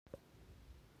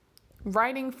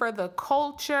writing for the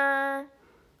culture,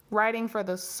 writing for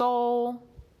the soul,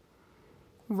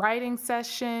 writing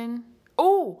session.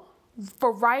 Oh,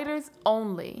 for writers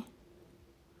only.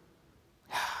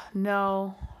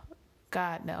 No,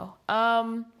 God, no.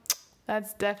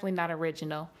 That's definitely not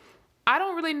original. I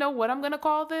don't really know what I'm gonna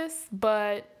call this,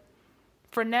 but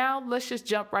for now, let's just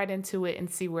jump right into it and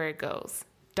see where it goes.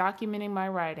 Documenting my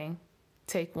writing,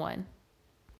 take 1.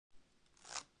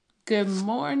 Good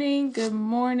morning, good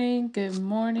morning, good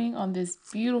morning on this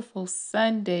beautiful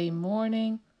Sunday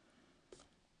morning.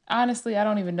 Honestly, I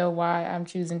don't even know why I'm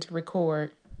choosing to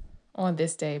record on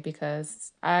this day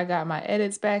because I got my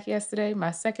edits back yesterday,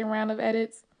 my second round of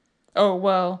edits. Oh,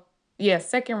 well, yeah,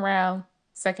 second round,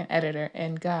 second editor,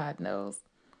 and God knows,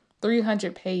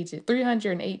 300 pages,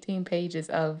 318 pages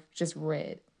of just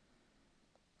red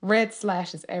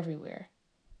slashes everywhere.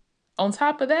 On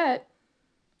top of that,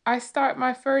 I start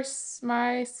my first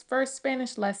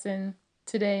Spanish lesson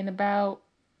today in about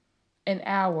an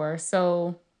hour.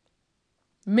 So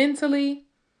mentally,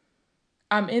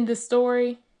 I'm in the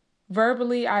story.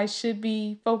 Verbally, I should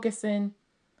be focusing.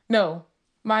 No,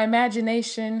 my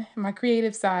imagination, my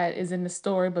creative side is in the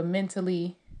story, but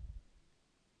mentally,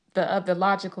 the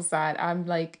logical side, I'm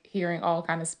like hearing all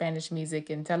kind of Spanish music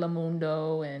and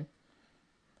Telemundo and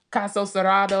Caso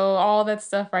Cerrado, all that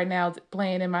stuff right now is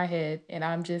playing in my head, and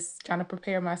I'm just trying to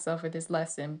prepare myself for this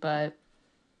lesson. But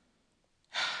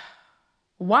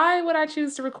why would I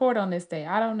choose to record on this day?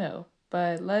 I don't know.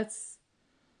 But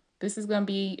this is going to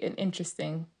be an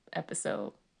interesting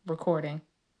episode recording.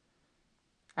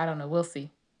 I don't know. We'll see.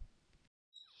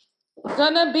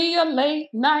 Gonna be a late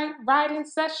night writing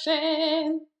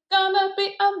session. Gonna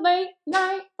be a late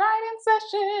night writing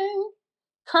session.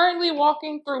 Currently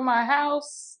walking through my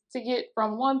house to get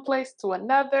from one place to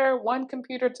another, one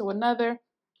computer to another.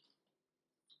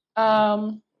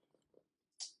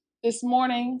 This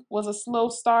morning was a slow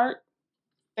start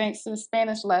thanks to the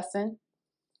Spanish lesson,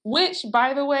 which,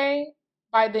 by the way,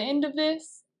 by the end of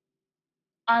this,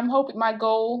 I'm hoping my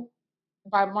goal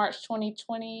by March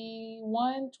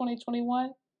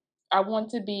 2021, I want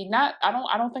to be not, I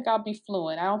don't think I'll be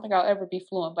fluent. I don't think I'll ever be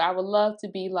fluent, but I would love to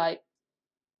be like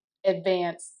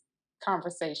advanced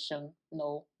conversationalist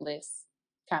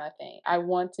kind of thing. I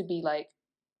want to be like,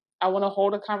 I want to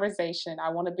hold a conversation.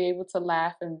 I want to be able to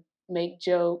laugh and make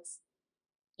jokes.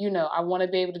 I want to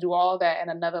be able to do all that in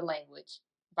another language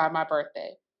by my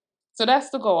birthday. So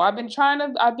that's the goal. I've been trying to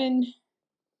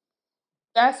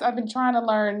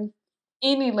learn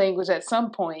any language at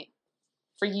some point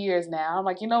for years now. I'm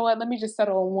like, you know what? Let me just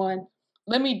settle on one.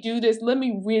 Let me do this. Let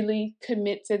me really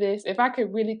commit to this. If I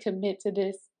could really commit to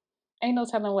this, ain't no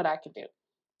telling what I could do.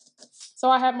 So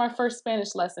I had my first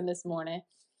Spanish lesson this morning,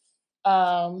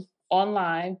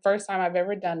 online. First time I've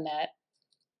ever done that,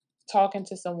 talking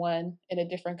to someone in a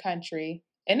different country.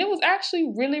 And it was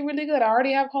actually really, really good. I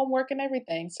already have homework and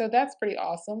everything. So that's pretty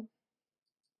awesome.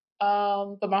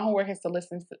 But my homework is to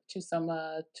listen to some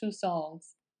two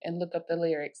songs and look up the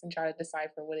lyrics and try to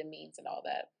decipher what it means and all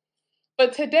that.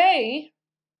 But today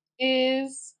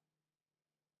is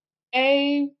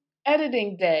a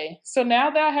editing day. So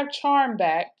now that I have Charm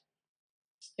back,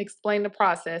 explain the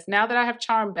process. Now that I have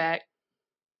Charm back,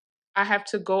 I have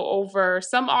to go over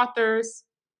some authors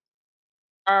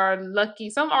are lucky.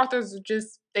 Some authors are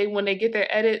just they when they get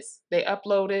their edits, they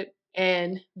upload it,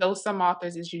 and those some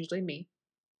authors is usually me.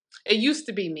 It used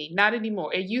to be me, not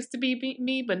anymore. It used to be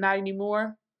me, but not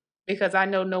anymore because I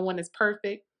know no one is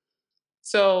perfect.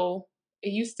 So it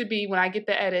used to be when I get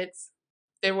the edits,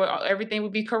 everything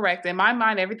would be correct. In my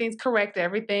mind, everything's correct.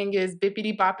 Everything is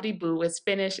bippity boppity boo. It's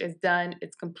finished. It's done.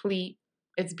 It's complete.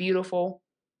 It's beautiful.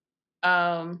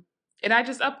 And I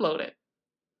just upload it.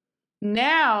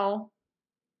 Now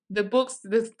the books,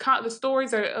 the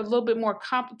stories are a little bit more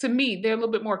to me. They're a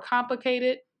little bit more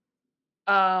complicated.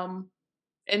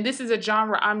 And this is a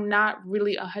genre I'm not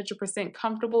really 100%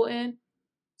 comfortable in.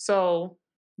 So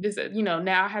this,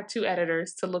 now I have two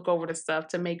editors to look over the stuff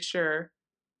to make sure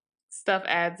stuff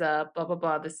adds up, blah, blah,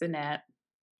 blah, this and that,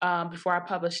 before I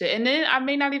publish it. And then I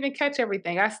may not even catch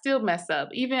everything. I still mess up.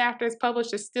 Even after it's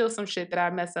published, there's still some shit that I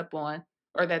mess up on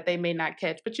or that they may not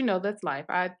catch. But that's life.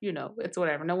 It's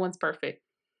whatever. No one's perfect.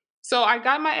 So I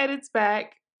got my edits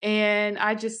back and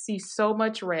I just see so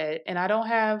much red. And I don't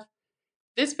have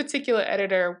this particular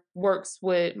editor works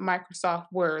with Microsoft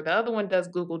Word. The other one does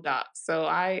Google Docs. So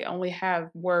I only have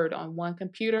Word on one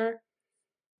computer.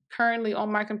 Currently on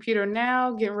my computer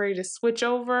now, getting ready to switch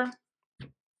over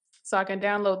so I can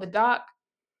download the doc.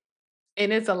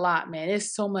 And it's a lot, man.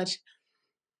 It's so much.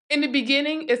 In the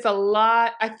beginning, it's a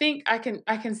lot. I think I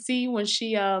can see when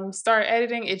she start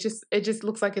editing, it just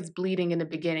looks like it's bleeding in the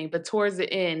beginning, but towards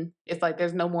the end, it's like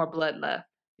there's no more blood left.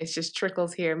 It's just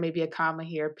trickles here, maybe a comma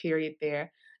here, a period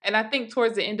there. And I think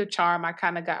towards the end of Charm, I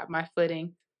kind of got my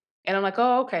footing, and I'm like,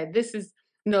 oh, okay, this is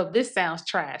no, this sounds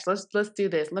trash. Let's do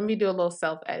this. Let me do a little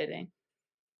self editing,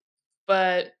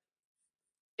 but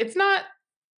it's not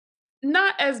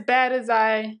as bad as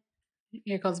I.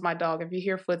 Here comes my dog. If you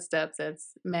hear footsteps,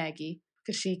 that's Maggie,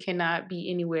 because she cannot be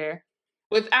anywhere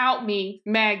without me.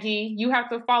 Maggie, you have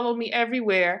to follow me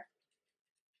everywhere.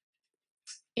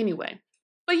 Anyway,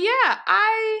 but yeah,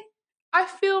 I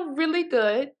feel really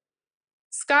good.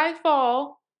 Skye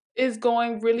Fall is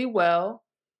going really well.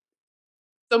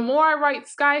 The more I write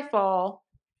Skye Fall,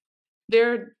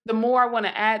 the more I want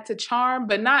to add to Charm,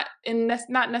 but not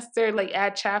necessarily like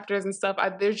add chapters and stuff.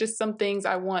 There's just some things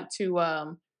I want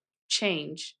to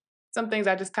change. Some things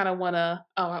I just kind of want to.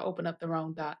 Oh, I opened up the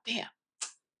wrong dot. Damn,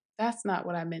 that's not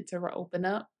what I meant to open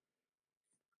up.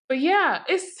 But yeah,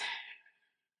 this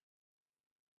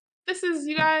is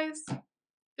you guys.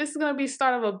 This is gonna be the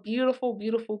start of a beautiful,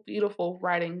 beautiful, beautiful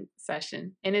writing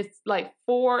session, and it's like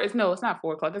it's not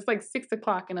 4 o'clock. It's like 6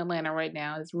 o'clock in Atlanta right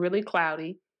now. It's really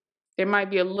cloudy. There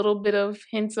might be a little bit of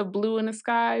hints of blue in the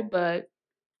sky, but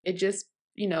it just,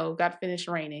 got finished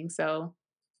raining. So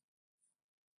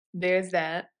there's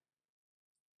that.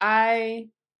 I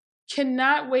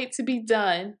cannot wait to be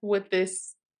done with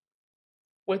this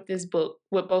book,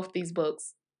 with both these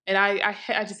books. And I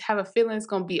just have a feeling it's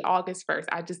going to be August 1st.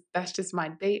 That's just my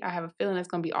date. I have a feeling it's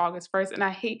going to be August 1st. And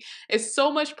it's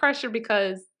so much pressure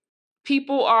because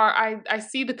people I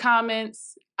see the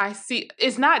comments. I see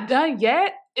it's not done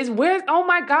yet. Oh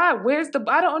my God,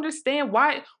 I don't understand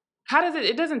why. How does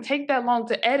it doesn't take that long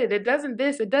to edit. It doesn't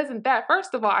this, it doesn't that.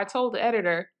 First of all, I told the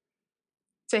editor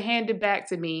to hand it back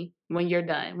to me when you're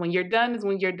done. When you're done is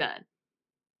when you're done.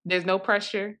 There's no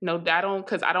pressure. No,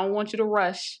 because I don't want you to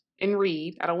rush and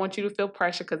read. I don't want you to feel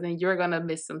pressure because then you're going to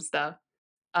miss some stuff.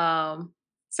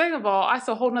 Second of all, it's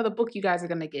a whole nother book you guys are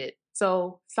going to get.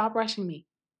 So stop rushing me.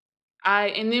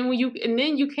 And then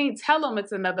you can't tell them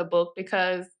it's another book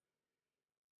because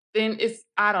then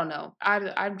I don't know.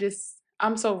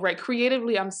 I'm so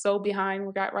creatively, I'm so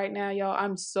behind right now, y'all.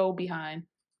 I'm so behind.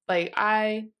 Like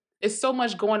it's so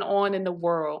much going on in the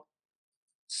world.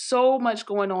 So much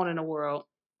going on in the world.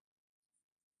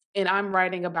 And I'm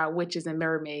writing about witches and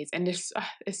mermaids, and there's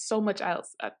so much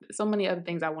else, so many other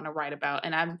things I want to write about.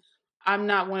 And I'm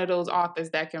not one of those authors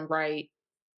that can write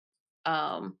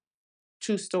 2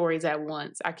 stories at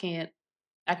once. I can't.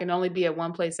 I can only be at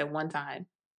one place at one time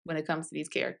when it comes to these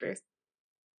characters.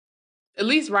 At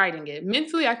least writing it.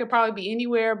 Mentally, I could probably be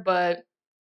anywhere, but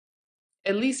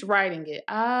at least writing it.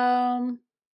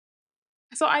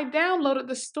 So I downloaded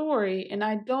the story, and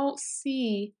I don't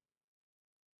see.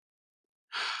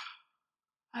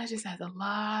 I just had a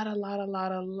lot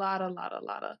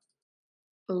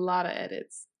of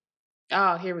edits.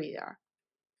 Oh, here we are.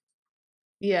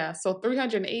 Yeah, so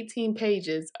 318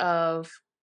 pages of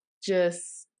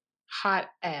just hot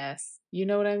ass. You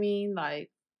know what I mean?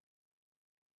 Like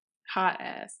hot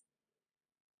ass.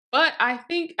 But I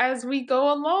think as we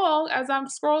go along, as I'm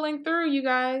scrolling through, you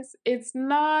guys, it's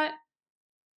not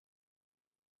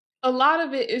a lot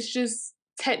of it is just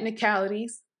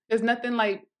technicalities. There's nothing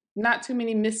like not too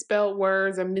many misspelled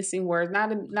words or missing words.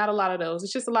 Not a lot of those.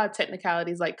 It's just a lot of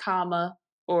technicalities like comma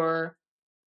or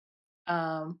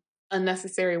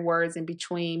unnecessary words in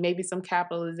between, maybe some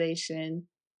capitalization.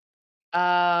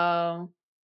 There's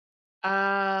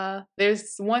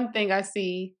one thing I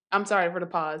see. I'm sorry for the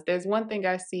pause. There's one thing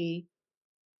I see.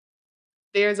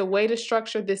 There's a way to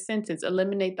structure this sentence,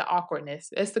 eliminate the awkwardness.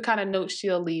 It's the kind of note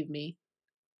she'll leave me.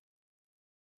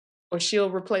 Or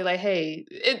she'll replay like, hey,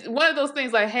 it's one of those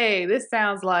things like, hey, this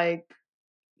sounds like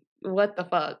what the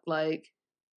fuck? Like,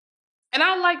 and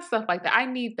I like stuff like that. I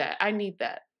need that.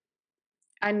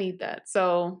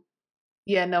 So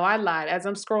yeah, no, I lied. As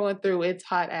I'm scrolling through, it's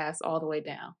hot ass all the way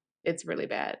down. It's really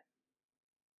bad.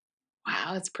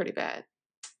 Wow, it's pretty bad.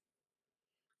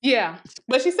 Yeah,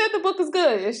 but she said the book is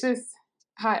good. It's just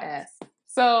hot ass.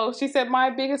 So she said my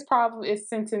biggest problem is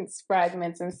sentence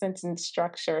fragments and sentence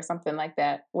structure or something like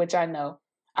that, which I know.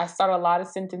 I start a lot of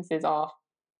sentences off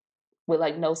with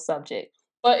like no subject,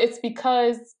 but it's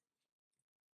because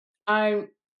I'm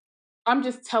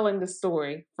just telling the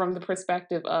story from the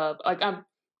perspective of I'm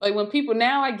like when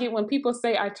people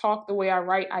say I talk the way I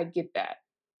write, I get that.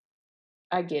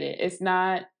 I get it.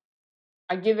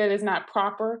 I get that it's not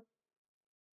proper,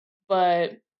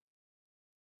 but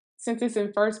since it's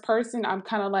in first person, I'm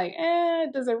kind of like,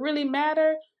 does it really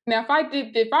matter? Now,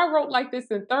 if I wrote like this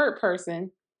in third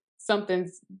person,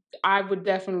 something's, I would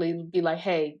definitely be like,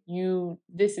 hey,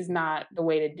 this is not the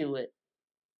way to do it.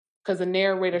 Because the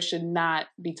narrator should not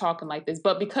be talking like this.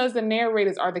 But because the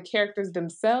narrators are the characters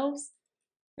themselves,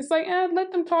 it's like,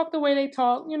 let them talk the way they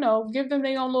talk, give them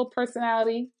their own little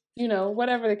personality,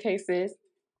 whatever the case is.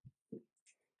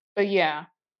 But yeah,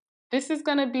 this is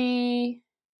going to be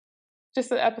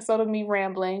just an episode of me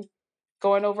rambling,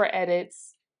 going over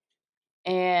edits.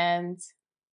 And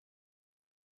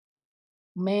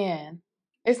man,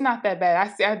 it's not that bad.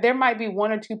 I see there might be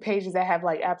 1 or 2 pages that have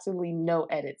like absolutely no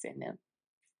edits in them.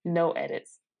 No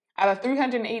edits. Out of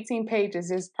 318 pages,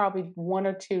 there's probably 1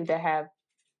 or 2 that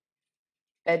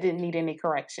didn't need any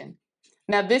correction.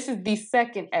 Now, this is the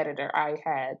second editor I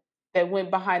had that went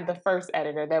behind the first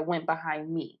editor that went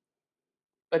behind me.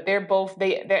 But they're both,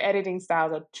 their editing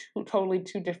styles are totally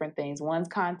 2 different things. One's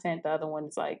content, the other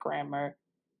one's like grammar.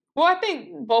 Well, I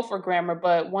think both are grammar,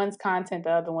 but one's content,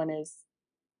 the other one is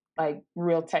like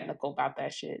real technical about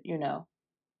that shit,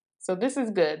 So this is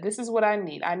good. This is what I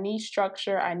need. I need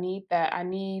structure. I need that. I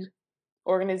need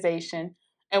organization.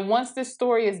 And once this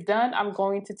story is done, I'm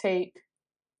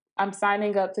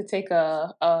signing up to take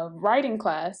a writing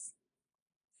class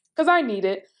because I need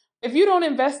it. If you don't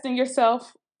invest in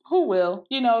yourself, who will?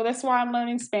 That's why I'm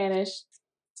learning Spanish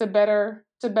to better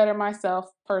myself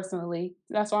personally.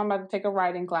 That's why I'm about to take a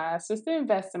writing class, just to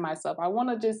invest in myself. I want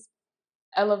to just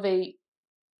elevate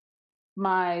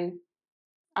my,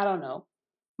 I don't know,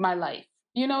 my life.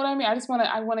 You know what I mean?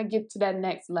 I want to get to that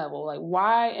next level. Like,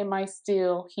 why am I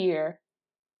still here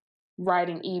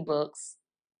writing ebooks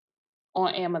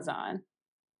on Amazon?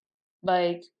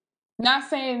 Like, not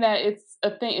saying that it's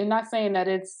a thing, and not saying that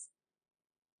it's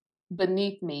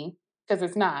beneath me, because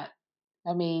it's not.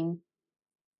 I mean,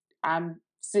 where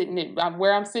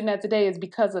I'm sitting at today is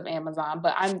because of Amazon,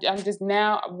 but I'm just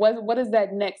now, what is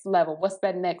that next level? What's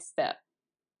that next step?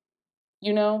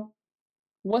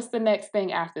 What's the next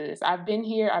thing after this? I've been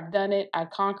here, I've done it, I've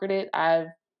conquered it.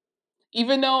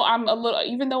 Even though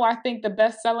I think the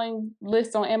best-selling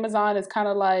list on Amazon is kind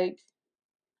of like,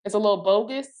 it's a little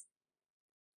bogus.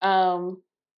 And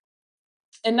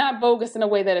not bogus in a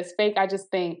way that it's fake. I just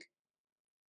think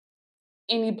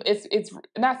it's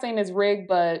not saying it's rigged,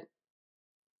 but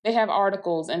they have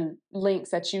articles and links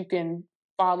that you can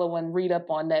follow and read up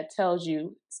on that tells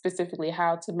you specifically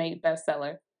how to make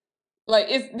bestseller.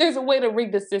 Like, there's a way to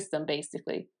rig the system,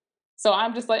 basically. So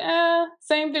I'm just like,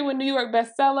 same thing with New York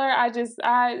bestseller.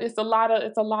 It's a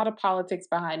lot of politics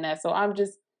behind that. So I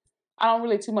don't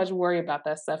really too much worry about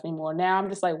that stuff anymore. Now I'm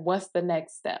just like, what's the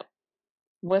next step?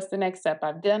 What's the next step?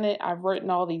 I've done it. I've written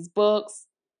all these books.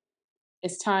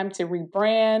 It's time to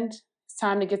rebrand. It's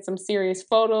time to get some serious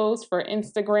photos for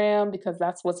Instagram because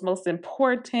that's what's most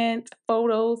important,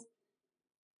 photos.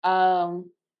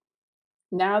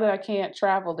 Now that I can't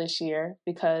travel this year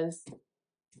because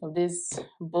of this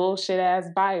bullshit ass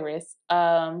virus,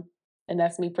 and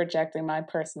that's me projecting my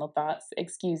personal thoughts.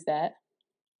 Excuse that.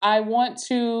 I don't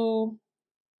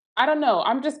know.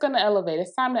 I'm just going to elevate.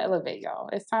 It's time to elevate, y'all.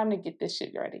 It's time to get this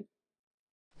shit ready.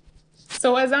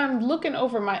 So as I'm looking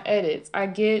over my edits, I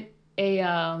get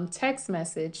a text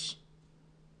message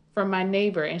from my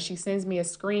neighbor, and she sends me a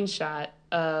screenshot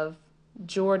of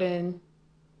Jordan.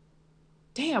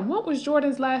 Damn, what was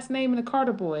Jordan's last name in the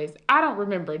Carter Boys? I don't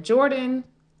remember. Jordan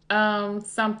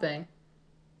something.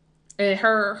 And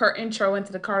her intro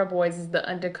into the Carter Boys is the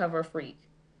undercover freak.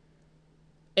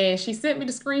 And she sent me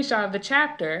the screenshot of the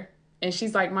chapter, and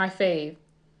she's like, my fave.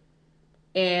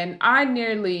 And I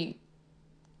nearly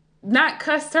not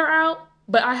cussed her out,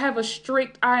 but I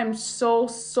am so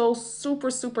super,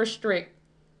 super strict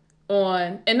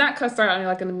on, and not cussed her out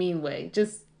like in a mean way.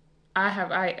 Just,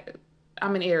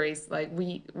 I'm an Aries. Like,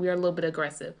 we are a little bit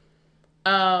aggressive.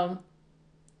 I'm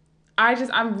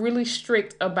really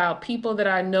strict about people that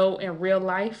I know in real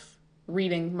life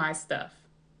reading my stuff.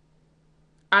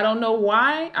 I don't know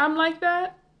why I'm like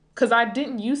that, because I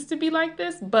didn't used to be like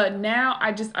this, but now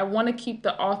I want to keep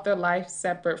the author life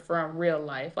separate from real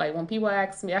life. Like, when people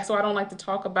ask me, that's why I don't like to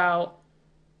talk about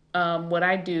what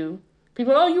I do.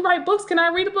 People, oh, you write books? Can I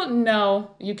read a book?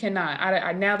 No, you cannot.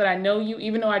 Now that I know you,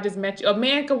 even though I just met you, a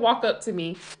man could walk up to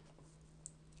me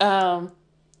and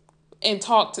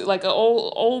talk to, like, an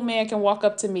old man can walk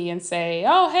up to me and say,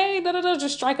 oh, hey, da da da,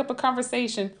 just strike up a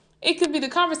conversation. It could be, the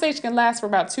conversation can last for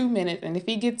about 2 minutes. And if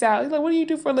he gets out, he's like, what do you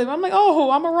do for a living? I'm like, oh,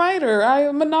 I'm a writer. I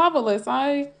am a novelist.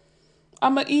 I'm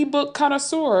an ebook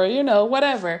connoisseur,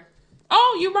 whatever.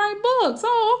 Oh, you write books.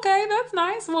 Oh, okay. That's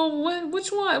nice. Well, which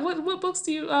one? What books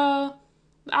do you,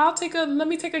 let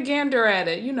me take a gander at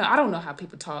it. I don't know how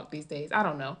people talk these days. I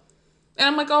don't know. And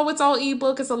I'm like, oh, it's all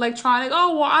ebook, it's electronic.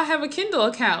 Oh, well, I have a Kindle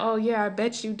account. Oh, yeah, I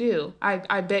bet you do.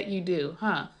 I bet you do,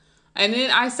 huh? And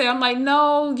then I'm like,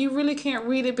 no, you really can't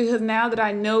read it because now that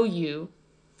I know you,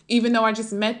 even though I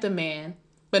just met the man,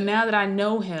 but now that I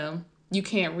know him, you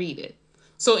can't read it.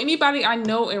 So anybody I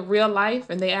know in real life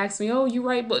and they ask me, oh, you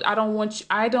write, but I don't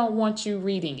want you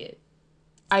reading it.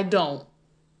 I don't.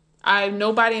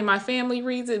 Nobody in my family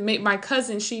reads it. My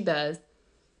cousin, she does.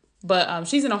 But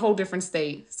she's in a whole different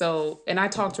state. So, and I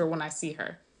talk to her when I see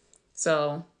her.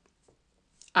 So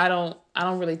I don't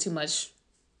really too much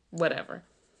whatever.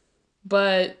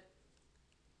 But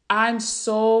I'm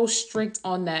so strict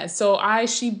on that. So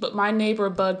my neighbor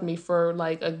bugged me for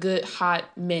like a good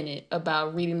hot minute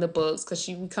about reading the books because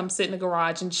she would come sit in the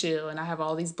garage and chill, and I have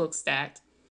all these books stacked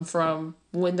from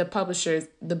when the publishers,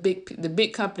 the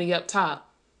big company up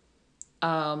top,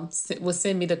 would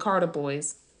send me the Carter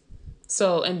Boys.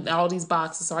 So, and all these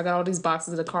boxes. So I got all these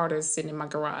boxes of the Carters sitting in my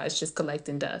garage just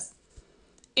collecting dust.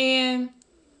 And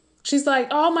she's like,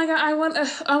 "Oh my God, I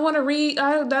want to read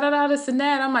da da da this and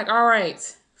that." I'm like, "All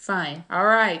right, fine. All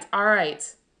right, all right.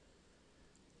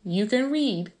 You can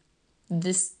read.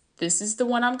 This is the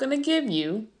one I'm going to give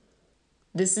you.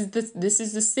 This is the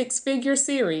 6-figure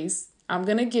series I'm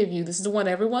going to give you. This is the one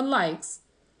everyone likes.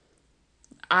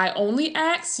 I only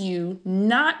ask you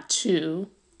not to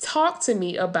talk to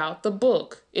me about the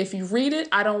book. If you read it,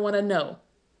 I don't want to know.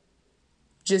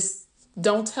 Just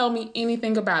don't tell me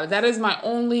anything about it. That is my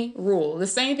only rule. The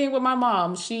same thing with my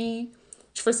mom. She,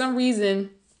 for some reason,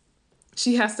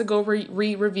 she has to go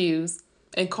read reviews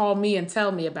and call me and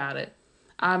tell me about it.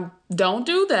 Don't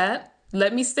do that.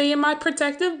 Let me stay in my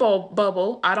protective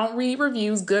bubble. I don't read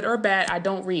reviews, good or bad. I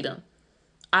don't read them.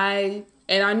 And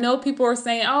I know people are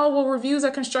saying, oh, well, reviews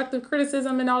are constructive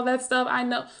criticism and all that stuff. I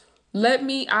know.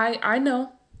 I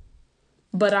know.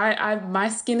 But my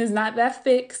skin is not that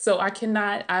thick, so I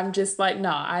cannot. I'm just like,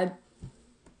 no.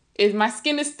 If my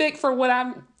skin is thick for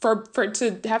what for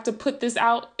to have to put this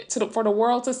out for the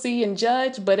world to see and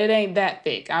judge, but it ain't that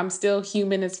thick. I'm still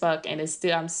human as fuck, and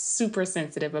I'm super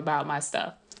sensitive about my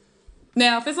stuff.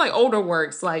 Now, if it's like older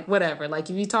works, like whatever, like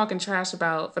if you're talking trash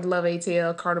about For the Love of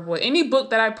ATL, Carter Boy, any book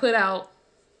that I put out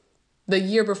the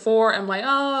year before, I'm like,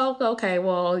 oh, okay,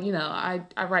 well, I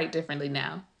write differently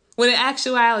now. When in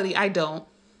actuality, I don't.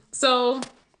 So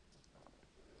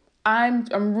I'm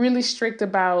really strict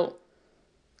about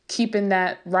keeping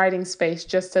that writing space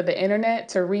just to the internet,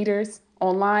 to readers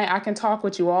online. I can talk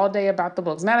with you all day about the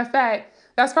books. Matter of fact,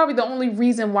 that's probably the only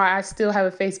reason why I still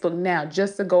have a Facebook now,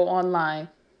 just to go online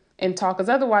and talk. Because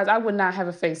otherwise, I would not have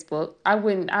a Facebook. I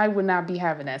would not be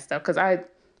having that stuff because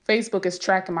Facebook is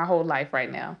tracking my whole life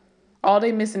right now. All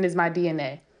they missing is my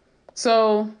DNA.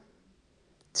 So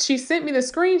she sent me the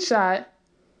screenshot,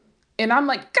 and I'm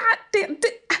like, God damn,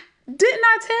 didn't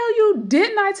I tell you?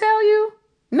 Didn't I tell you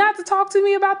not to talk to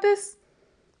me about this?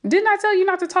 Didn't I tell you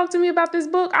not to talk to me about this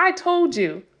book? I told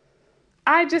you.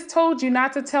 I just told you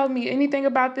not to tell me anything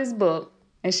about this book.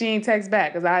 And she ain't text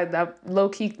back because I low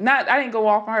key, I didn't go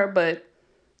off on her, but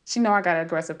she know I got an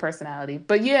aggressive personality.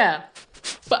 But yeah,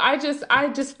 but I just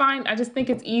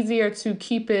think it's easier to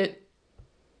keep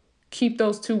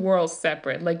those two worlds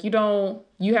separate. Like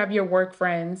you have your work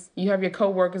friends, you have your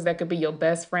coworkers that could be your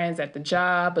best friends at the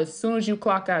job. As soon as you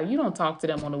clock out, you don't talk to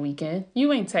them on the weekend.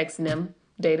 You ain't texting them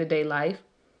day-to-day life.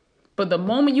 But the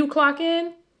moment you clock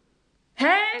in,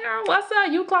 hey girl, what's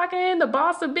up? You clock in, the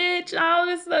boss a bitch, all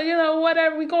this,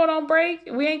 whatever. We going on break.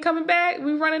 We ain't coming back.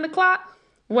 We running the clock.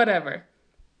 Whatever.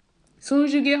 As soon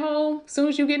as you get home, as soon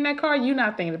as you get in that car, you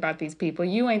not thinking about these people.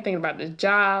 You ain't thinking about this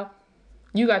job.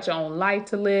 You got your own life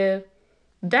to live.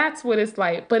 That's what it's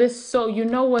like. But it's so,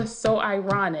 what's so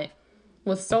ironic?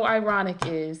 What's so ironic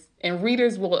is, and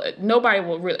nobody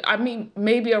will really,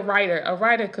 maybe a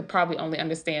writer could probably only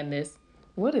understand this.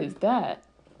 What is that?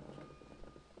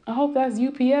 I hope that's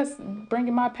UPS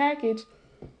bringing my package.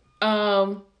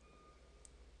 Only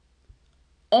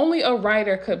a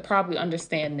writer could probably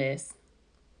understand this.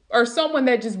 Or someone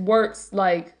that just works,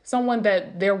 like someone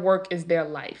that their work is their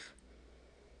life.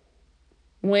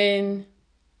 When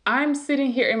I'm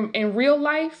sitting here in real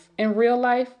life,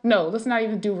 no, let's not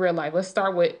even do real life. Let's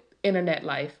start with internet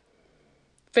life.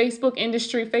 Facebook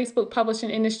industry, Facebook publishing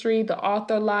industry, the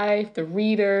author life, the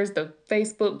readers, the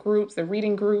Facebook groups, the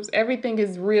reading groups, everything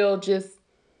is real. Just,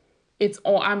 it's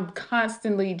on. I'm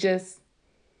constantly just,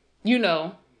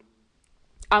 I'm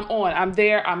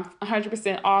there. I'm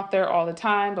 100% author all the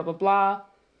time, blah, blah, blah.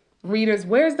 Readers,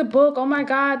 where's the book? Oh my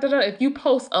God. Da, da. If you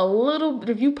post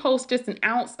just an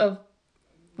ounce of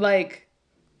like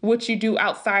what you do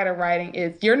outside of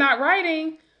writing, you're not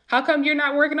writing. How come you're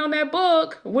not working on that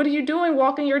book? What are you doing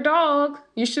walking your dog?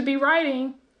 You should be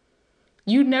writing.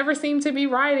 You never seem to be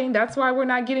writing. That's why we're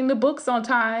not getting the books on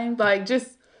time. Like,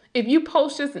 just if you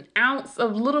post just an ounce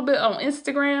of little bit on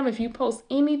Instagram, if you post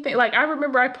anything, like I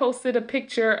remember I posted a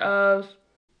picture of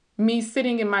me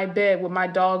sitting in my bed with my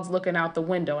dogs looking out the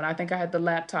window, and I think I had the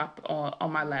laptop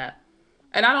on my lap.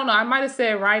 And I don't know, I might have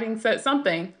said writing, said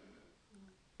something.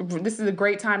 This is a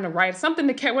great time to write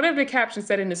something to whatever the caption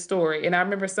said in the story. And I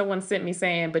remember someone sent me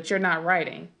saying, but you're not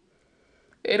writing.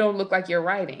 It don't look like you're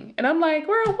writing. And I'm like,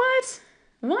 girl, what?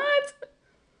 What?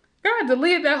 Girl, I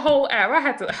deleted that whole app. I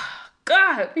had to,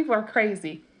 God, people are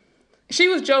crazy. She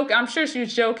was joking. I'm sure she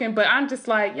was joking, but I'm just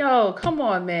like, yo, come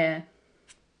on, man.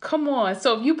 Come on.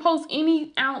 So if you post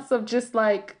any ounce of just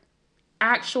like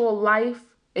actual life,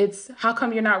 it's how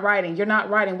come you're not writing? You're not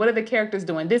writing. What are the characters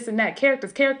doing? This and that.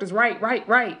 Characters,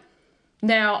 right.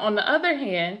 Now, on the other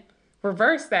hand,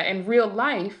 reverse that. In real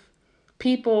life,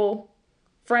 people,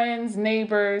 friends,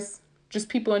 neighbors, just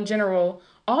people in general,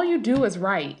 all you do is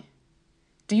write.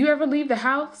 Do you ever leave the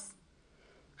house?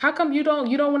 How come you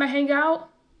don't want to hang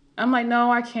out? I'm like,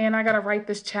 no, I can't. I got to write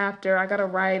this chapter. I got to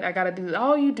write. I got to do this.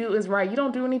 All you do is write. You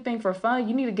don't do anything for fun.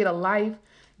 You need to get a life.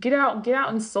 Get out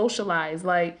and socialize.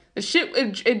 Like, the shit,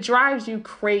 it drives you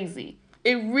crazy.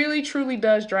 It really, truly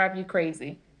does drive you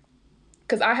crazy.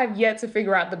 Because I have yet to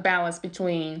figure out the balance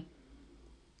between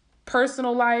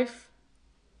personal life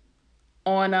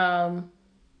on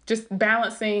just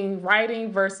balancing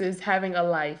writing versus having a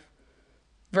life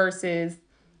versus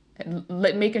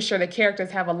making sure the characters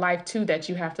have a life too that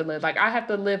you have to live. Like, I have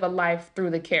to live a life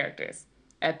through the characters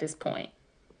at this point.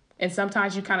 And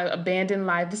sometimes you kind of abandon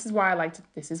life. This is why I like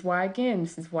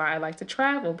to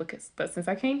travel, but since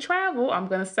I can't travel, I'm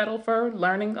going to settle for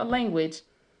learning a language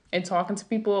and talking to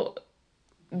people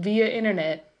via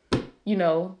internet,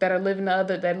 that live in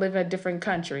a different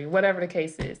country, whatever the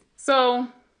case is. So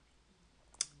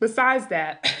besides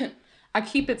that, I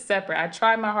keep it separate. I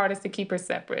try my hardest to keep it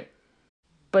separate.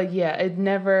 But yeah, it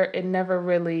never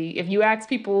really, if you ask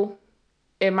people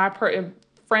in my friends,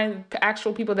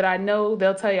 actual people that I know,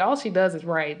 they'll tell you all she does is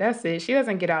write. That's it. She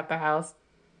doesn't get out the house.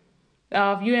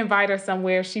 If you invite her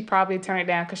somewhere, she probably turn it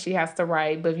down because she has to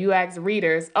write. But if you ask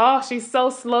readers, oh, she's so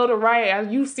slow to write.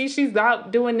 You see she's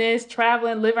out doing this,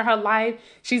 traveling, living her life.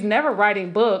 She's never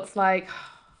writing books. Like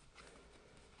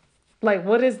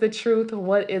what is the truth?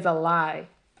 What is a lie,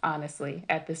 honestly,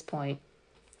 at this point?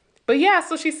 But yeah,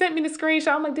 so she sent me the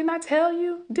screenshot. I'm like, didn't I tell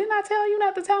you? Didn't I tell you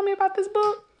not to tell me about this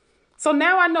book? So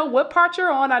now I know what part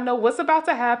you're on. I know what's about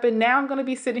to happen. Now I'm going to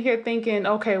be sitting here thinking,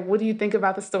 okay, what do you think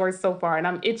about the story so far? And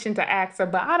I'm itching to ask her,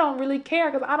 but I don't really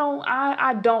care because I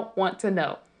don't want to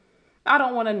know. I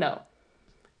don't want to know.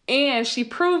 And she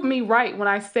proved me right when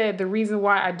I said the reason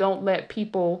why I don't let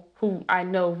people who I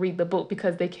know read the book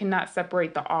because they cannot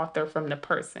separate the author from the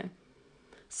person.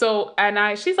 So,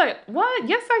 she's like, what?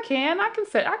 Yes, I can. I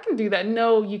can do that.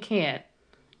 No, you can't.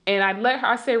 And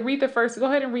I said, go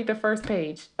ahead and read the first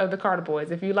page of the Carter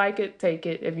Boys. If you like it, take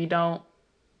it. If you don't,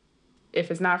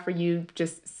 if it's not for you,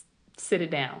 just sit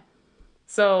it down.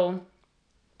 So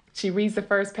she reads the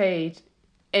first page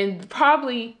and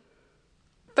probably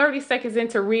 30 seconds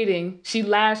into reading, she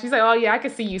laughs. She's like, oh yeah, I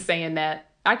can see you saying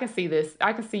that. I can see this.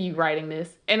 I can see you writing this.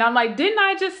 And I'm like, didn't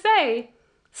I just say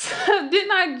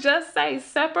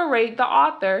separate the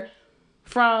author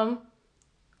from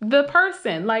the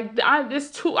person? Like, it's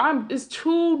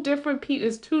two different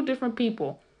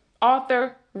people.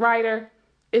 Author, writer,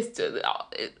 that's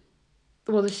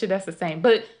the same,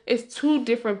 but it's two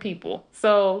different people.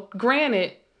 So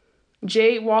granted,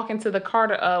 Jade talking to the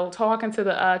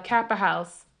Kappa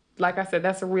house, like I said,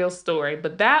 that's a real story,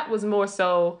 but that was more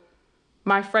so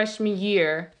my freshman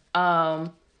year.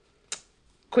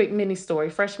 Quick mini story,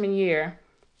 freshman year.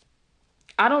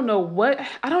 I don't know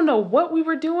what we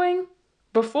were doing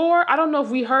before. I don't know if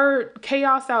we heard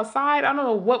chaos outside. I don't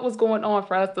know what was going on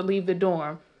for us to leave the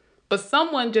dorm. But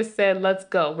someone just said, let's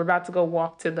go. We're about to go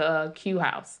walk to the Q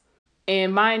house.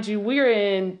 And mind you, we're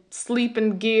in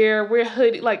sleeping gear. We're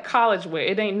hoodie, like college wear.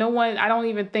 It ain't no one,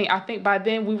 I think by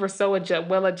then we were so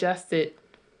well adjusted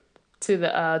to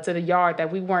the yard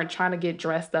that we weren't trying to get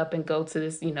dressed up and go to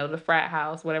this, the frat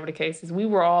house, whatever the case is. We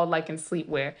were all like in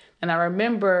sleepwear. And I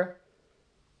remember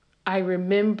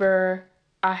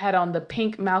I had on the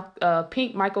pink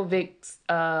Michael Vick's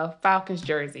Falcons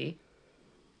jersey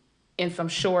and some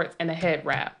shorts and a head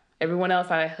wrap. Everyone else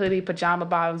had a hoodie, pajama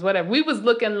bottoms, whatever. We was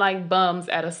looking like bums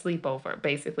at a sleepover,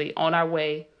 basically, on our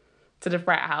way to the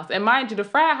frat house. And mind you, the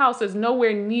frat house is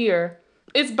nowhere near.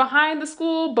 It's behind the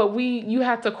school, but you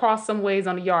have to cross some ways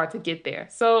on the yard to get there.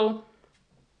 So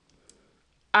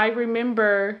I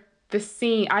remember the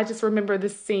scene, I just remember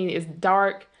this scene is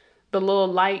dark. The little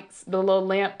lights, the little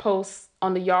lamp posts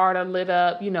on the yard are lit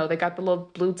up. You know, they got the little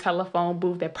blue telephone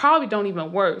booth that probably don't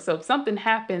even work. So if something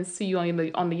happens to you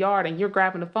on the yard and you're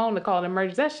grabbing the phone to call an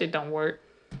emergency, that shit don't work.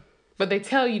 But they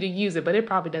tell you to use it, but it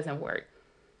probably doesn't work.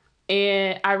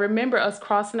 And I remember us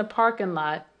crossing the parking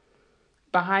lot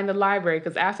behind the library,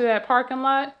 because after that parking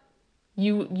lot,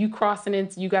 you crossing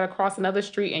into, you got to cross another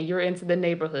street and you're into the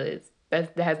neighborhoods.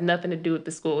 That has nothing to do with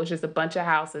the school. It's just a bunch of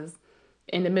houses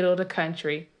in the middle of the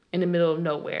country, in the middle of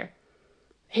nowhere,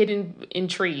 hidden in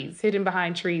trees, hidden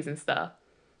behind trees and stuff.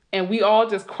 And we all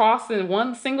just crossing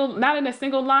one single, not in a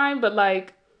single line, but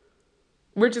like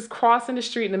we're just crossing the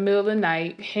street in the middle of the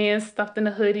night, hands stuffed in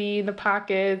the hoodie, in the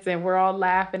pockets, and we're all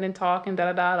laughing and talking,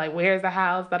 da da da. Like, where's the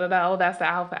house? Da da da. Oh, that's the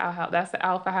Alpha house. That's the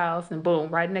Alpha house. And boom,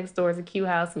 right next door is a Q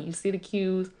house, and you see the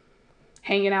Qs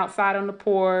hanging outside on the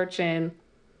porch. And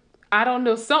I don't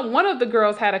know, one of the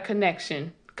girls had a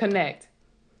connect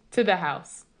to the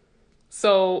house.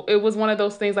 So it was one of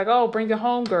those things like, oh, bring your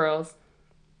home girls.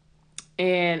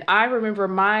 And I remember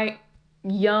my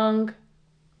young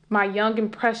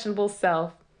impressionable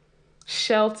self,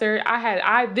 sheltered.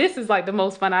 This is like the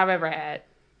most fun I've ever had.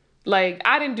 Like,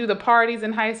 I didn't do the parties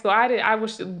in high school. I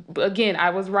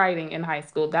was writing in high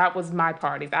school. That was my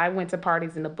parties. I went to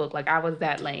parties in the book. Like, I was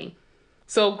that lame.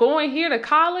 So going here to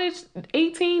college,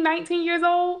 18, 19 years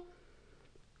old,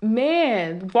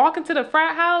 man, walking to the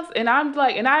frat house, and I'm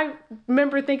like, and I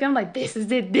remember thinking, I'm like, this is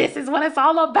it. This is what it's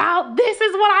all about. This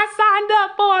is what I signed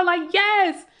up for. Like,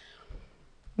 yes.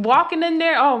 Walking in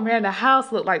there, oh man, the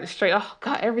house looked like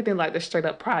everything like the straight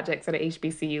up projects at the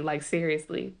HBCU, like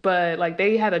seriously. But like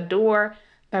they had a door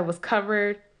that was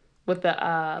covered with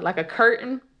like a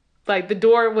curtain. Like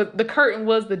the curtain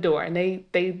was the door, and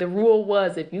the rule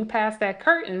was if you pass that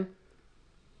curtain,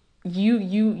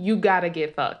 you gotta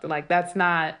get fucked. Like that's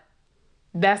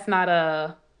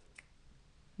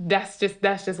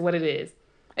just what it is.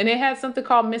 And it had something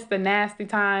called Mr. Nasty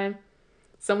Time.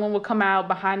 Someone would come out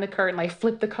behind the curtain, like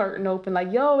flip the curtain open,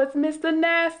 like, yo, it's Mr.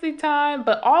 Nasty Time.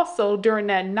 But also during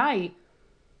that night,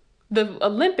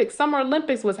 the Summer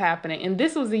Olympics was happening. And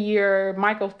this was the year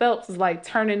Michael Phelps was like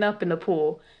turning up in the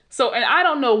pool. So, and I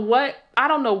don't know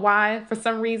why, for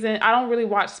some reason, I don't really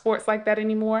watch sports like that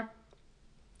anymore.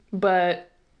 But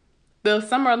the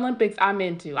Summer Olympics I'm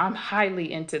into. I'm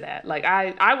highly into that. Like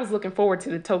I was looking forward to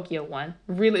the Tokyo one.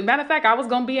 Really, matter of fact, I was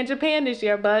going to be in Japan this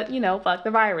year, but fuck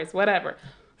the virus, whatever.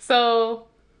 So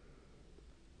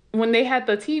when they had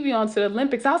the TV on to the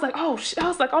Olympics, I was like,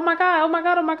 oh my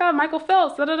God, Michael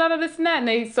Phelps, da da da da, this and that.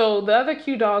 And so the other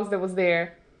Q dogs that was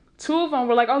there, two of them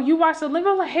were like, oh, you watched the Olympics?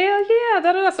 I was like, hell yeah,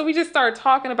 da da da. So we just started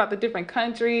talking about the different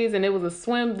countries, and it was a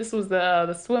swim. This was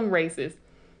the swim races.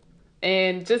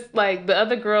 And just like the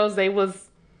other girls, they was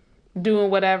doing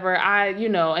whatever.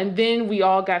 And then we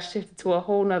all got shifted to a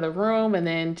whole nother room. And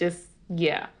then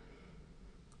yeah.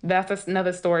 That's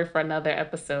another story for another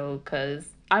episode, because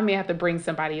I may have to bring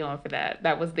somebody on for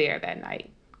that was there that night.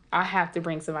 I have to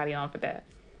bring somebody on for that.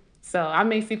 So I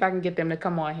may see if I can get them to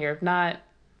come on here. If not,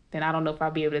 then I don't know if I'll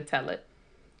be able to tell it.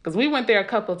 Because we went there a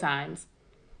couple times.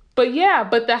 But yeah,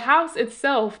 but the house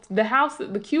itself,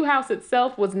 the Q house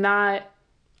itself was not...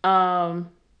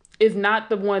 is not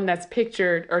the one that's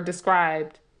pictured or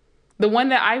described. The one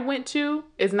that I went to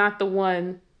is not the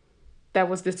one that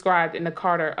was described in the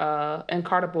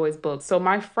Carter Boys book. So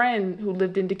my friend who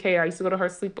lived in Decatur, I used to go to her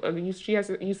she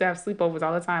used to have sleepovers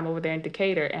all the time over there in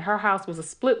Decatur, and her house was a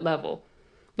split level.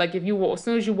 Like as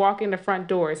soon as you walk in the front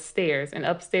door, it's stairs, and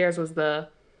upstairs was the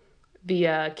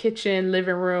kitchen,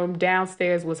 living room.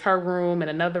 Downstairs was her room and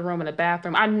another room and a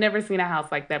bathroom. I'd never seen a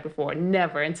house like that before,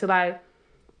 never, until I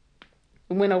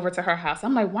went over to her house.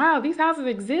 I'm like, wow, these houses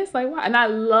exist? Like, wow. And I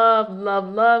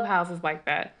love houses like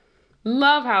that.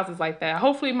 Love houses like that.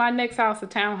 Hopefully my next house, a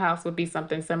townhouse, would be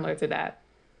something similar to that.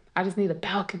 I just need a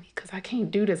balcony because I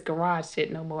can't do this garage shit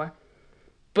no more.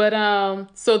 But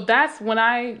so when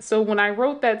I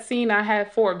wrote that scene, I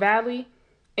had Fort Valley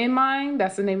in mind.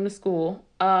 That's the name of the school.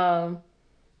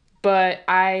 But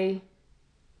I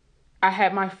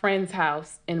had my friend's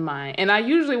house in mind. And I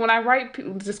usually, when I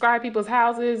describe people's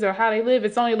houses or how they live,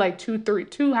 it's only like two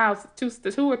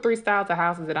or three styles of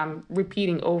houses that I'm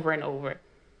repeating over and over.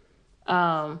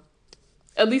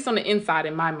 At least on the inside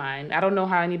in my mind. I don't know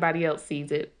how anybody else sees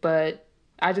it, but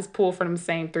I just pull from the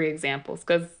same three examples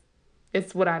because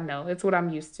it's what I know. It's what I'm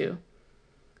used to.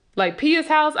 Like Pia's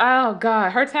house, oh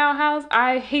God, her townhouse,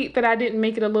 I hate that I didn't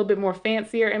make it a little bit more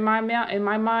fancier in my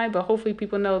mind, but hopefully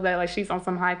people know that like she's on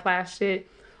some high class shit.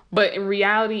 But in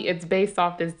reality, it's based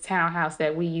off this townhouse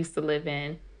that we used to live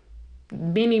in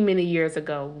many, many years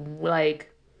ago.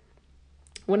 Like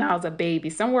when I was a baby,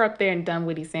 somewhere up there in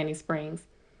Dunwoody, Sandy Springs.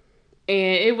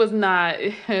 And it was not,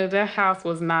 that house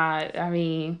was not, I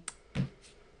mean,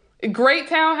 a great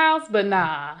townhouse, but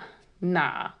not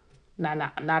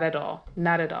at all.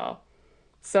 Not at all.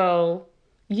 So,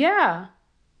 yeah,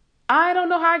 I don't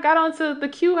know how I got onto the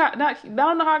Q house. I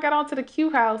don't know how I got onto the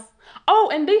Q house. Oh,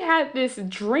 and they had this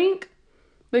drink,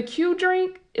 the Q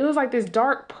drink. It was like this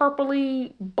dark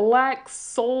purpley black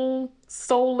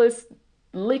soulless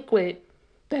liquid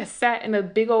that sat in a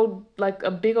big old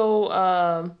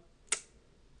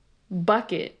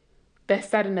bucket that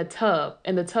sat in a tub,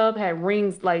 and the tub had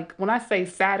rings. Like when I say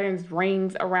Saturn's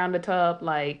rings around the tub,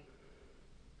 like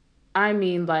I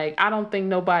mean, like, I don't think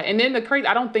nobody, and then the crazy,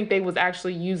 I don't think they was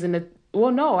actually using it.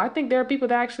 Well, no, I think there are people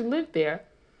that actually lived there.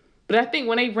 But I think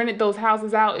when they rented those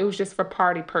houses out, it was just for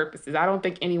party purposes. I don't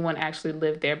think anyone actually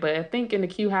lived there. But I think in the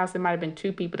Q house, it might have been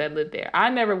two people that lived there. I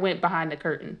never went behind the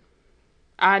curtain.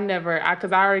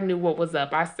 Because I already knew what was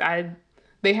up.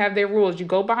 They have their rules. You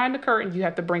go behind the curtain, you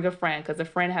have to bring a friend, because a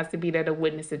friend has to be there to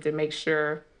witness it to make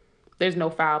sure there's no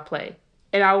foul play.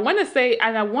 And I want to say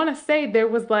there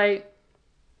was like,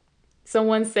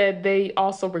 someone said they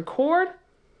also record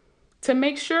to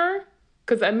make sure,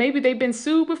 because maybe they've been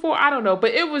sued before. I don't know.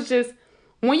 But it was just,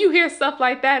 when you hear stuff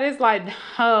like that, it's like,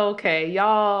 oh, okay,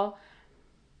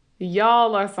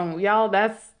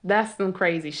 that's some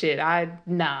crazy shit.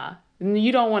 Nah.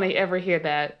 You don't want to ever hear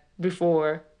that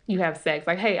before you have sex.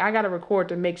 Like, hey, I got to record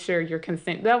to make sure you're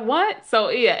consent. That what? So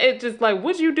yeah, it just like,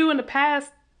 what'd you do in the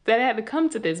past that had to come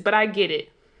to this? But I get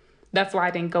it. That's why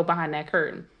I didn't go behind that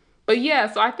curtain. But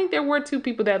yeah, so I think there were two or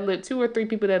three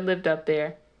people that lived up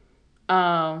there.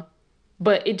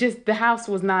 But the house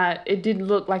was not, it didn't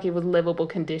look like it was livable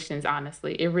conditions,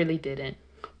 honestly. It really didn't.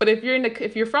 But if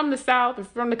you're from the South, if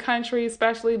from the country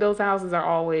especially, those houses are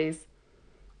always,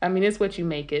 I mean, it's what you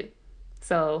make it.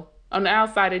 So on the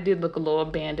outside, it did look a little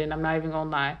abandoned. I'm not even gonna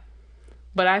lie.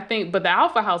 But the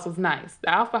Alpha House was nice. The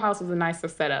Alpha House was a nicer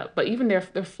setup. But even their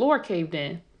floor caved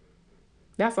in.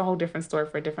 That's a whole different story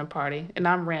for a different party. And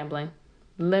I'm rambling.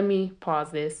 Let me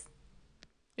pause this.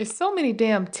 There's so many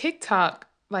damn TikTok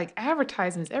like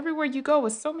advertisements everywhere you go,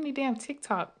 with so many damn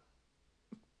TikTok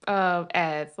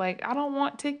ads. Like, I don't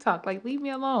want TikTok. Like, leave me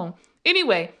alone.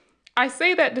 Anyway, I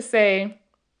say that to say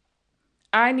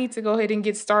I need to go ahead and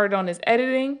get started on this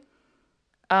editing.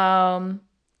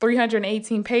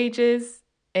 318 pages,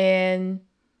 and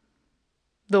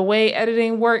the way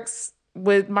editing works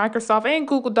with Microsoft and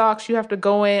Google Docs, you have to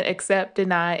go in, accept,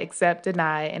 deny,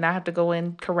 and I have to go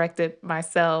in, correct it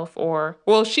myself. Or,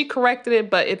 well, she corrected it,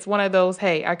 but it's one of those,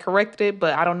 hey, I corrected it,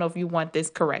 but I don't know if you want this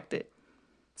corrected.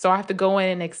 So I have to go in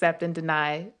and accept and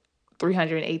deny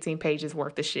 318 pages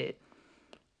worth of shit,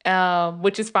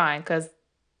 which is fine, because,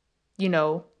 you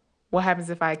know, what happens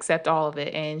if I accept all of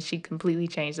it and she completely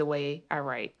changed the way I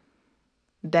write?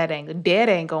 That ain't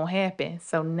gonna happen.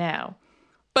 So now,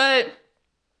 but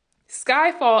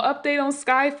Skye Fall, update on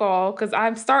Skye Fall, because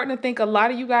I'm starting to think a lot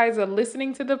of you guys are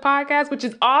listening to the podcast, which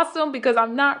is awesome, because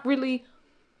I'm not really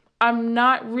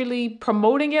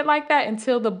promoting it like that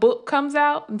until the book comes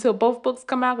out, until both books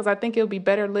come out, because I think it'll be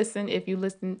better once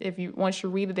you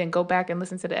read it, then go back and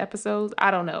listen to the episodes.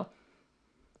 I don't know.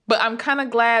 But I'm kind of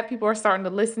glad people are starting to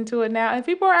listen to it now, and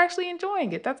people are actually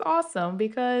enjoying it. That's awesome,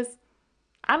 because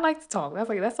I like to talk.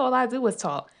 That's all I do is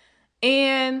talk.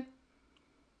 And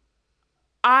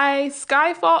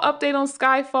Skye Fall, update on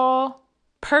Skye Fall.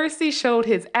 Percy showed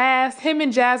his ass. Him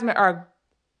and Jasmine are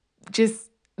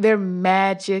they're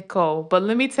magical. But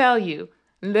let me tell you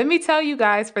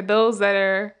guys, for those that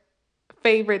are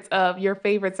your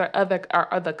favorites are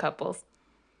other couples.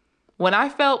 When I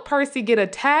felt Percy get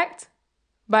attacked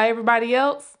by everybody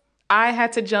else, I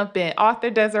had to jump in.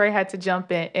 Author Desiree had to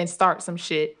jump in and start some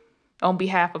shit on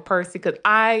behalf of Percy, because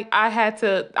I had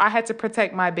to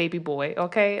protect my baby boy,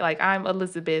 okay? Like, I'm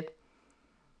Elizabeth.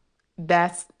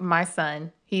 That's my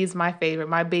son. He's my favorite,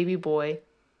 my baby boy.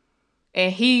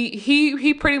 And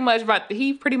he pretty much about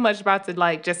to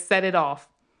like just set it off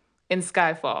in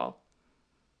Skye Fall.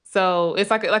 So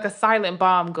it's like a silent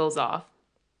bomb goes off.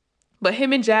 But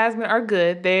him and Jasmine are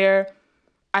good.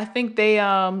 I think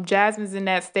Jasmine's in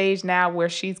that stage now where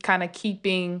she's kind of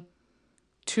keeping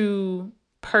to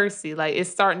Percy. Like, it's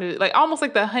starting to, like, almost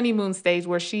like the honeymoon stage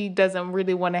where she doesn't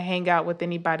really want to hang out with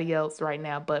anybody else right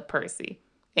now but Percy.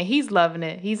 And he's loving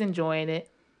it. He's enjoying it.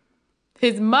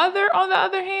 His mother, on the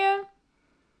other hand,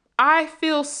 I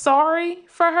feel sorry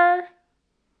for her.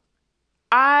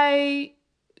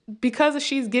 Because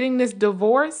she's getting this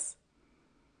divorce,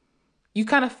 you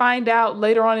kind of find out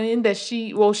later on in that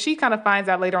she kind of finds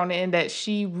out later on in that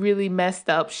she really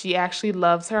messed up. She actually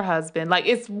loves her husband. Like,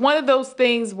 it's one of those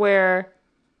things where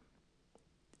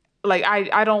like,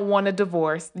 I don't want a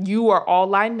divorce. You are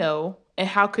all I know. And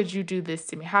how could you do this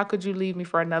to me? How could you leave me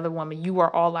for another woman? You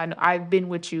are all I know. I've been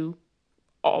with you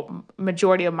all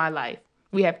majority of my life.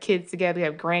 We have kids together, we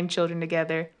have grandchildren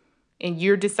together, and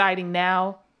you're deciding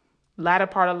now, latter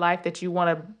part of life, that you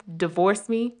want to divorce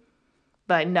me?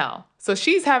 But no. So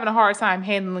she's having a hard time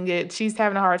handling it. She's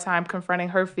having a hard time confronting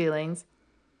her feelings.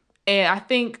 And I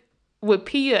think with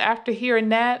Pia, after hearing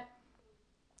that,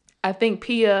 I think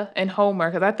Pia and Homer,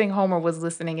 because I think Homer was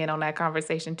listening in on that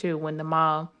conversation too when the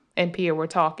mom and Pia were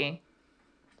talking.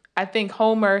 I think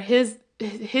Homer, his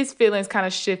feelings kind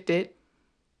of shifted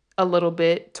a little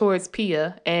bit towards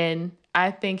Pia, and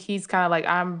I think he's kind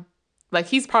of like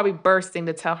he's probably bursting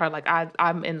to tell her like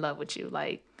I'm in love with you.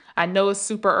 Like, I know it's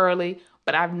super early,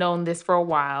 but I've known this for a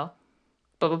while.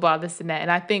 Blah blah blah, this and that. And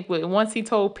I think once he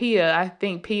told Pia, I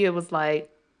think Pia was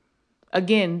like,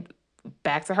 again,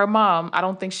 back to her mom. I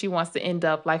don't think she wants to end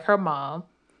up like her mom.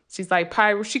 She's like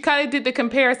Pyru. She kind of did the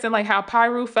comparison, like how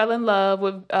Pyru fell in love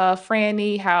with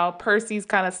Franny, how Percy's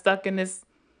kind of stuck in this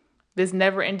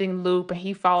never-ending loop, and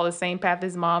he followed the same path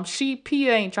as mom.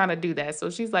 Pia ain't trying to do that. So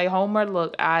she's like, Homer,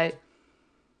 look,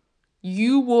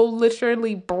 you will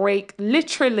literally break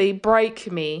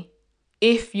me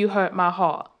if you hurt my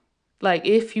heart. Like,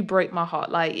 if you break my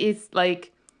heart. Like, it's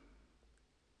like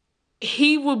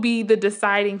he will be the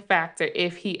deciding factor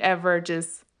if he ever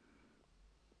just,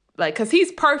 like, because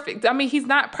he's perfect. I mean, he's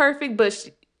not perfect, but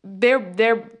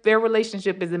their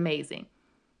relationship is amazing.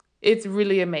 It's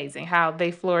really amazing how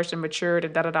they flourished and matured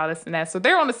and da-da-da, this and that. So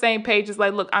they're on the same page. It's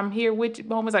like, look, I'm here with you.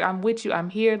 Homer's like, I'm with you. I'm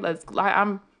here.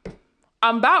 I'm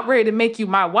about ready to make you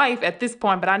my wife at this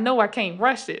point, but I know I can't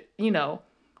rush it,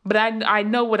 But I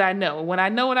know what I know. When I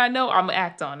know what I know, I'm going to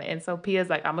act on it. And so Pia's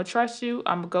like, I'm going to trust you.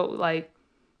 I'm going to go, like,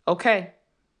 okay,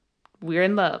 we're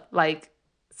in love. Like,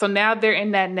 so now they're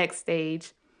in that next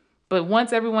stage. But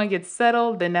once everyone gets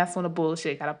settled, then that's when the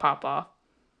bullshit got to pop off.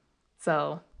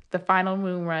 So the final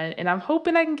moon run, and I'm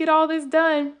hoping I can get all this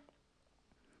done.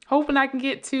 Hoping I can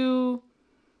get to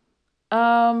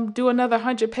do another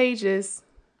 100 pages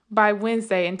by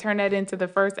Wednesday and turn that into the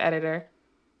first editor.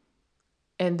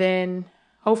 And then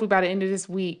hopefully by the end of this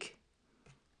week,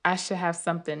 I should have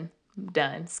something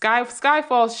done. Skye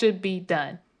Fall should be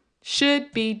done.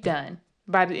 Should be done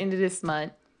by the end of this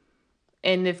month.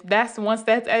 And once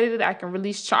that's edited, I can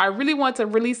release Charm. I really want to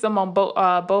release them on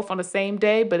both on the same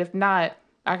day, but if not,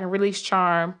 I can release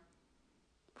Charm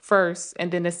first,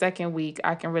 and then the second week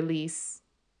I can release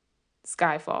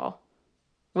Skye Fall,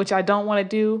 which I don't want to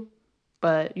do,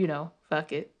 but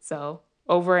fuck it. So,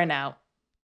 over and out.